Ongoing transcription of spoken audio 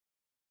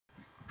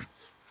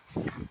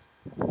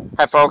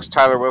Hi folks,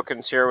 Tyler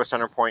Wilkins here with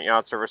CenterPointe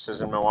Yacht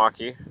Services in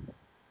Milwaukee.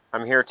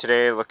 I'm here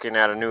today looking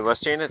at a new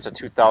listing. It's a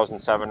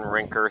 2007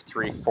 Rinker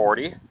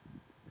 340.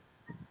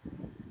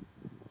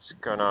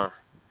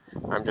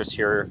 I'm just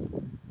here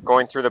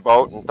going through the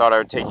boat and thought I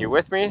would take you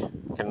with me.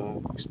 You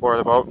can explore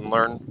the boat and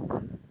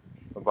learn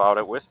about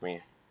it with me.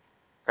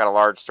 Got a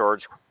large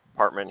storage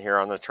compartment here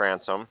on the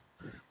transom.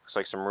 Looks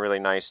like some really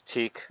nice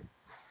teak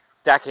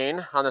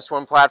decking on the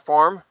swim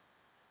platform,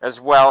 as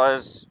well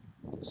as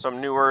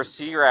some newer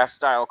seagrass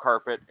style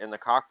carpet in the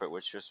cockpit,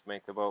 which just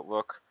make the boat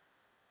look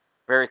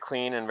very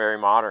clean and very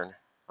modern.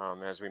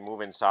 As we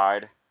move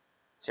inside,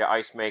 see an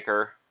ice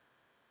maker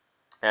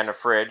and a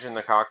fridge in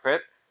the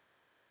cockpit.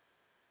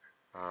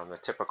 The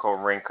typical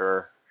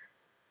Rinker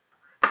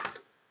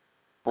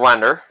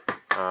blender,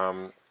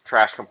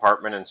 trash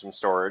compartment and some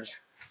storage.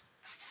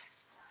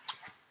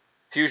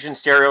 Fusion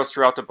stereos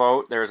throughout the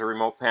boat. There's a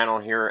remote panel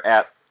here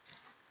at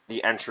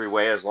the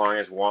entryway, as well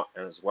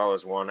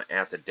as one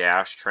at the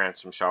dash,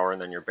 transom shower,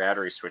 and then your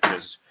battery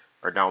switches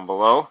are down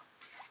below.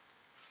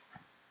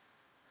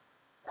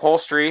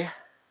 Upholstery,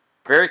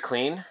 very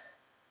clean.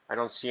 I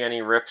don't see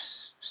any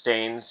rips,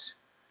 stains,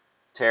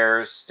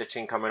 tears,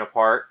 stitching coming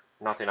apart.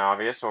 Nothing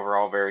obvious.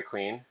 Overall, very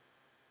clean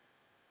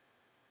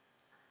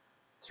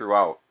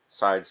throughout.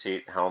 Side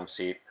seat, helm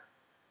seat,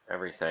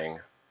 everything.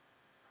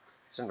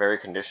 It's in very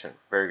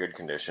good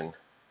condition.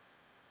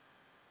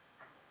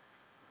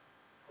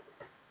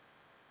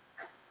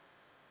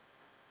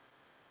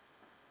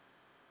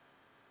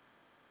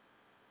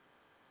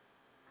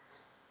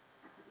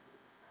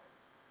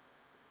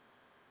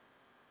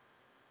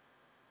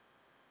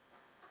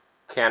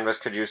 Canvas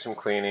could use some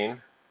cleaning,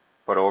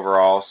 but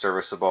overall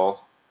serviceable.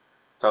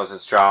 Does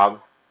its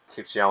job,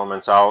 keeps the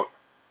elements out.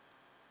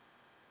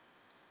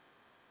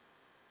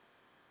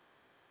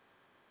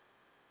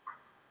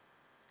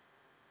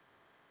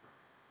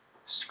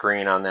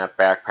 Screen on that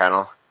back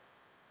panel.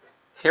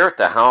 Here at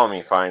the helm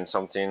you find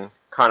something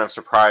kind of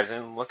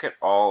surprising. Look at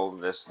all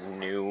this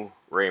new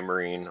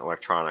Raymarine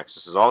electronics.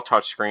 This is all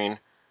touchscreen,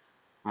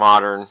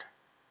 modern,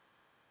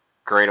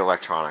 great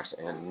electronics,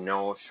 and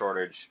no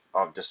shortage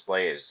of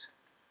displays.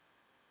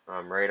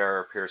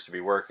 Radar appears to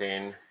be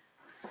working.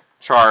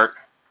 Chart.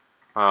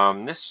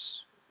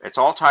 It's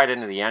all tied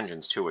into the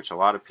engines too, which a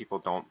lot of people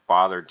don't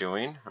bother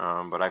doing.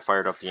 But I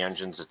fired up the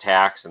engines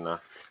attacks, and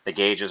the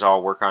gauges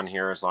all work on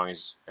here as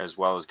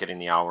well as getting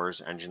the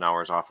engine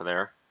hours off of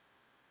there.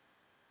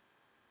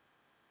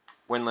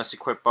 Windlass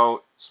equipped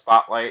boat,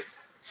 spotlight.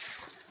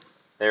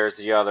 There's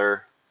the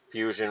other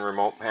Fusion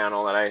remote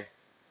panel that I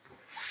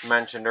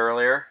mentioned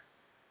earlier.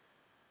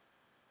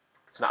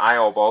 It's an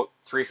IO boat,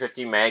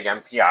 350 meg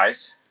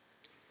MPIs.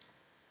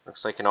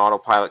 Looks like an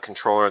autopilot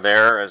controller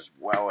there, as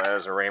well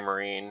as a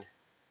Raymarine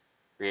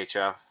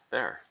VHF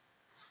there.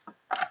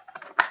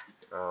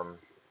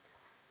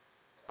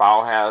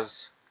 Bow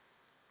has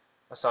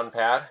a sun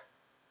pad,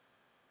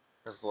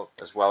 as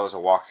well as a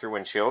walk-through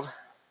windshield.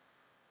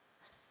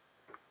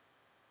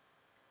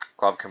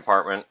 Glove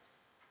compartment.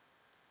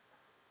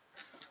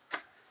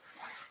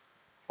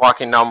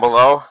 Walking down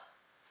below,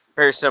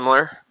 very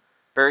similar,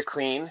 very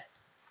clean,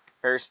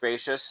 very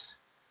spacious.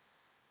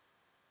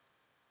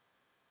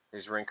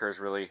 These Rinkers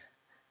really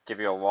give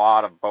you a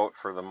lot of boat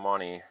for the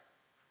money.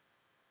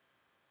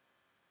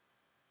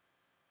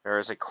 There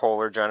is a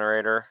Kohler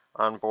generator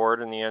on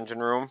board in the engine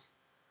room.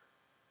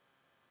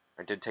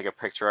 I did take a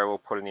picture I will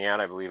put in the ad.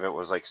 I believe it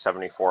was like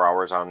 74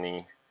 hours on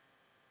the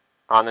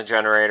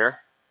generator.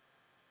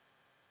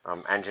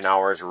 Engine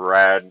hours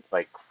read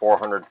like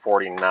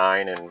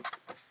 449 and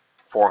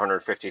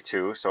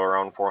 452, so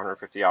around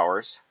 450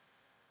 hours,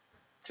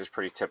 which is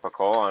pretty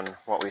typical on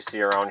what we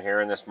see around here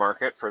in this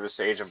market for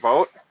this age of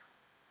boat.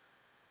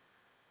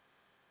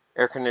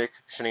 Air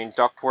conditioning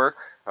ductwork.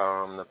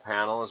 The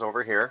panel is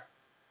over here.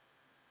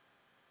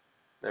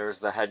 There's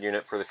the head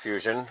unit for the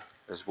Fusion,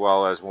 as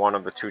well as one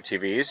of the two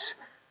TVs.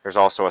 There's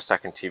also a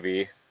second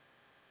TV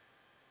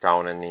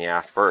down in the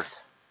aft berth.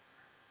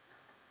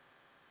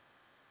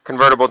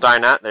 Convertible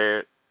dinette.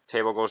 The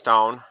table goes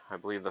down. I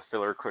believe the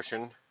filler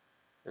cushion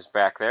is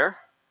back there.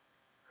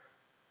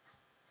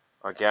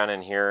 Again,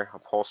 in here,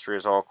 upholstery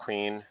is all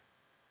clean,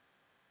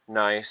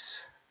 nice,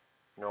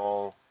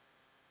 no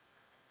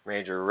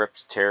major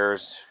rips,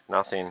 tears,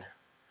 nothing.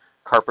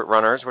 Carpet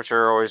runners, which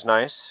are always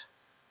nice.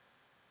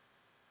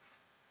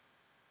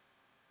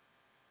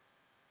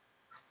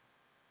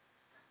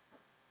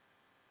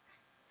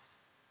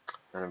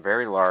 And a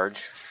very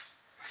large,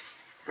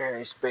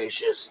 very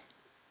spacious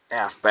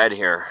aft bed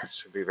here.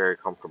 This would be very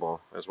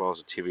comfortable, as well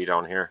as a TV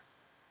down here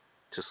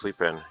to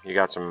sleep in. You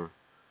got some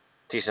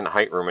decent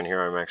height room in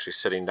here. I'm actually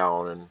sitting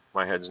down and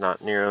my head's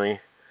not nearly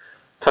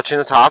touching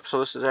the top, so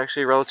this is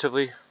actually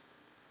relatively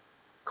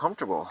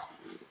comfortable.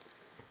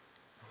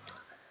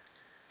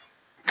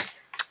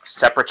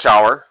 Separate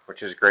shower,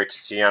 which is great to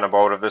see on a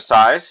boat of this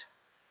size.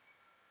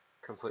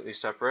 Completely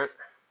separate.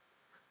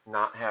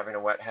 Not having a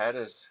wet head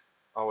is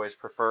always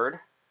preferred.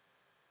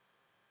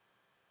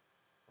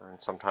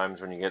 And sometimes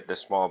when you get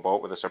this small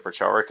boat with a separate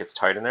shower, it gets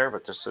tight in there,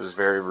 but this is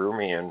very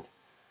roomy and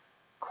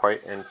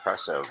quite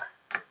impressive.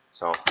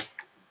 So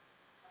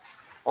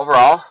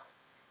overall,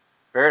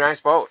 very nice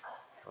boat.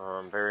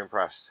 I'm very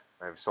impressed.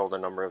 I've sold a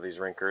number of these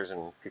Rinkers,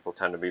 and people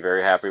tend to be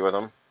very happy with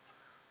them.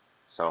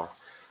 So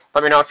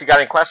let me know if you got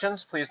any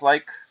questions. Please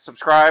like,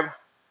 subscribe.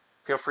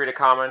 Feel free to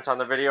comment on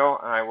the video,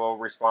 and I will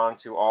respond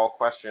to all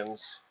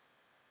questions.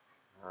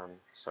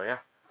 So yeah,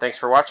 thanks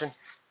for watching.